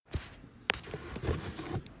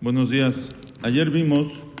Buenos días. Ayer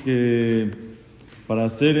vimos que para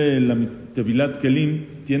hacer el Tevilat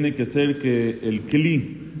Kelim tiene que ser que el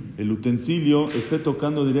Kli, el utensilio, esté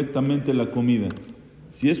tocando directamente la comida.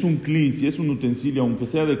 Si es un Kli, si es un utensilio, aunque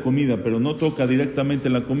sea de comida, pero no toca directamente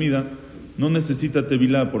la comida, no necesita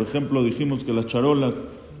Tevilá. Por ejemplo, dijimos que las charolas,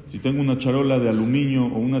 si tengo una charola de aluminio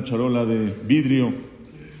o una charola de vidrio,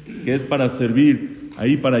 que es para servir,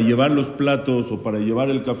 ahí para llevar los platos o para llevar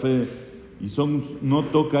el café, y no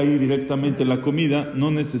toca ahí directamente la comida, no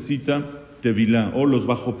necesita tevilá. O los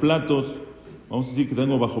bajoplatos, vamos a decir que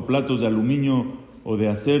tengo bajoplatos de aluminio o de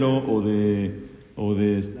acero de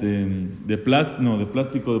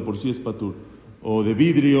plástico de por sí es patur, o de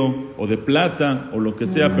vidrio o de plata o lo que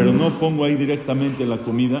sea, pero no pongo ahí directamente la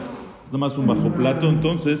comida, es nada más un bajoplato,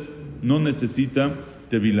 entonces no necesita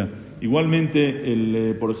tevilá.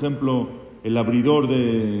 Igualmente, por ejemplo, el abridor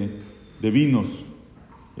de vinos,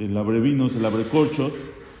 el abrevinos, el abrecorchos,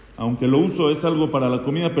 aunque lo uso es algo para la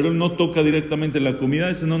comida, pero él no toca directamente la comida,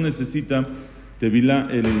 ese no necesita tevilá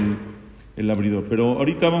el abridor. Pero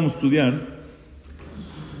ahorita vamos a estudiar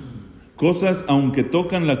cosas, aunque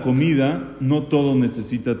tocan la comida, no todo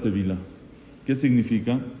necesita tevilá. ¿Qué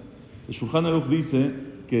significa? El Shulchan Aruch dice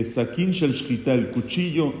que sakin shel shechita, el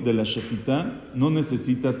cuchillo de la shechita, no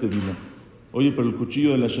necesita tevilá. Oye, pero el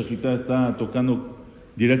cuchillo de la shechita está tocando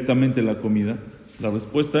directamente la comida. La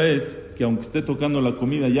respuesta es que aunque esté tocando la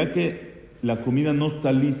comida, ya que la comida no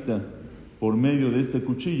está lista por medio de este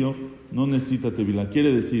cuchillo, no necesita tevilá.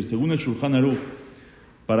 Quiere decir, según el Shulchan Aruch,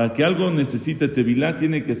 para que algo necesite tevilá,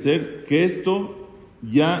 tiene que ser que esto,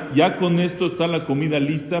 ya con esto está la comida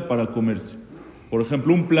lista para comerse. Por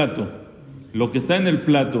ejemplo, un plato, lo que está en el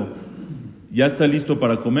plato, ya está listo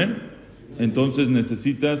para comer, entonces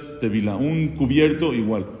necesitas tevilá. Un cubierto,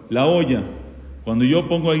 igual. La olla, cuando yo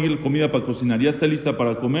pongo ahí la comida para cocinar, ¿ya está lista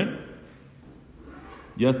para comer?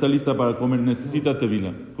 Ya está lista para comer, necesita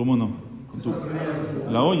tevilá. ¿Cómo no?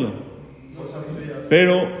 La olla.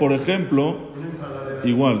 Pero, por ejemplo,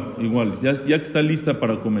 igual, ya que está lista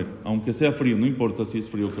para comer, aunque sea frío, no importa si es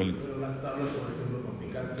frío o caliente. Pero las tablas, por ejemplo, para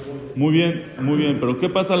picar cebolla. Muy bien, pero ¿qué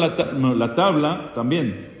pasa? La tabla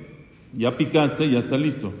también, ya picaste, ya está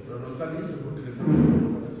listo. Pero no está listo porque se lo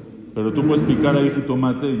así. Pero tú puedes picar ahí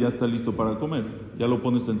jitomate y ya está listo para comer. Ya lo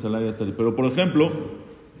pones en ensalada y ya está listo. Pero, por ejemplo,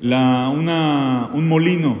 un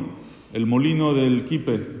molino, el molino del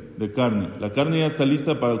kipe de carne. La carne ya está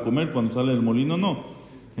lista para comer cuando sale del molino, no.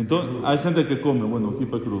 Entonces, hay gente que come,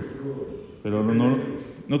 kipe crudo. Pero no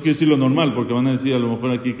quiero decir lo normal, porque van a decir a lo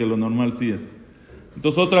mejor aquí que lo normal sí es.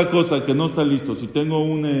 Entonces, otra cosa que no está listo. Si tengo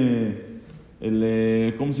 ¿cómo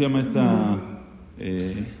se llama esta?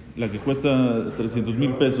 La que cuesta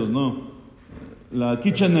 300,000 pesos, ¿no? La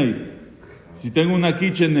KitchenAid. Si tengo una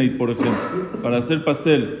KitchenAid, por ejemplo, para hacer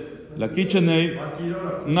pastel, la KitchenAid,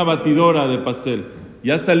 una batidora de pastel,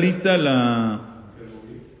 ¿ya está lista la?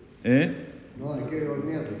 No, hay que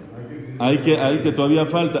hornearla. Hay que todavía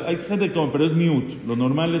falta. Hay gente que come, pero es miut. Lo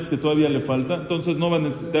normal es que todavía le falta, entonces no va a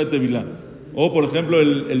necesitar tevilá. O, por ejemplo,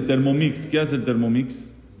 el Thermomix. ¿Qué hace el Thermomix?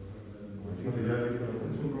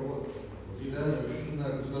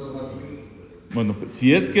 Bueno,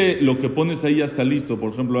 si es que lo que pones ahí ya está listo,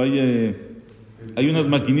 por ejemplo, hay unas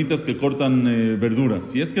maquinitas que cortan verdura.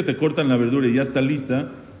 Si es que te cortan la verdura y ya está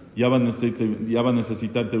lista, ya va a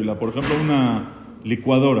necesitar tevilá. Por ejemplo, una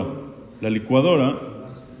licuadora. La licuadora,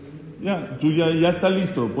 ya está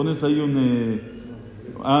listo. Pones ahí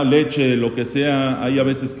leche, lo que sea. Hay a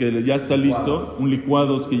veces que ya está listo. Un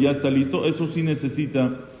licuado que ya está listo. Eso sí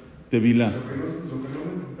necesita tevilá. Lo que no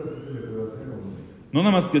necesitas, ¿se le puede hacer o no? No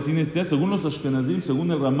nada más que sí necesita, según los Ashkenazim,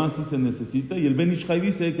 según el Ramá sí se necesita, y el Ben Ish Chai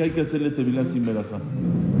dice que hay que hacerle tevilá sin berajá.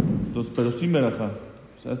 Entonces, pero sin berajá.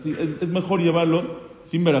 O sea, sí, es mejor llevarlo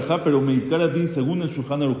sin berajá, pero Meikar Adin, según el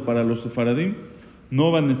Shulchan Aruch, para los sefaradim,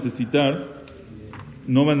 no va a necesitar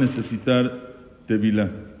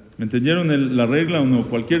tevilá. ¿Me entendieron la regla o no?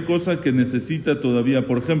 Cualquier cosa que necesita todavía,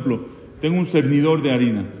 por ejemplo, tengo un cernidor de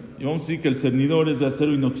harina, y vamos a decir que el cernidor es de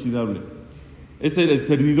acero inoxidable. Es el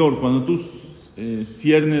cernidor, cuando tú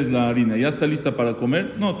ciernes la harina, ¿ya está lista para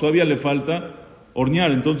comer? No, todavía le falta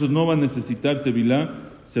hornear, entonces no va a necesitar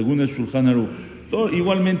tevilá, según el Shulchan Aruch.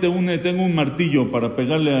 Igualmente tengo un martillo para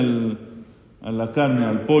pegarle a la carne,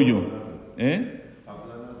 al pollo,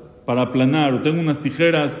 para aplanar, o tengo unas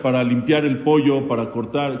tijeras para limpiar el pollo, para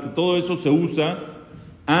cortar, que todo eso se usa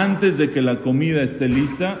antes de que la comida esté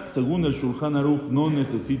lista, según el Shulchan Aruch no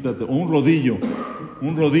necesita, o un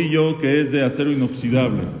rodillo que es de acero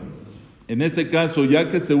inoxidable. En ese caso, ya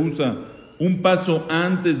que se usa un paso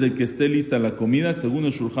antes de que esté lista la comida, según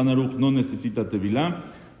el Shulchan Aruch no necesita tevilá.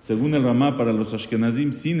 Según el Ramá, para los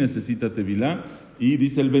Ashkenazim sí necesita Tebila. Y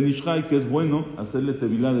dice el Ben Ishai que es bueno hacerle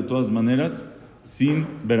Tebila de todas maneras. Sin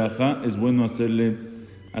Berajá es bueno hacerle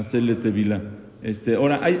Tebila.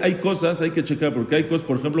 Ahora, hay cosas, hay que checar, porque hay cosas,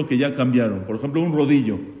 por ejemplo, que ya cambiaron. Por ejemplo, un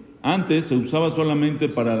rodillo. Antes se usaba solamente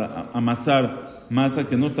para amasar masa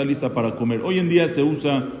que no está lista para comer. Hoy en día se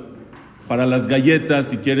usa para las galletas,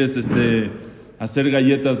 si quieres hacer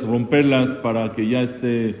galletas, romperlas para que ya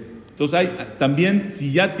esté... Entonces, también,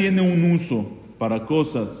 si ya tiene un uso para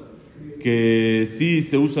cosas que sí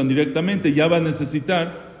se usan directamente, ya va a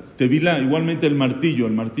necesitar Tebila. Igualmente el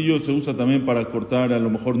martillo se usa también para cortar a lo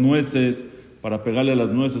mejor nueces, para pegarle a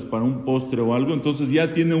las nueces para un postre o algo. Entonces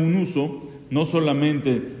ya tiene un uso, no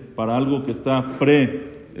solamente para algo que está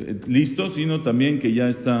listo, sino también que ya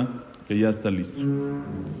está listo.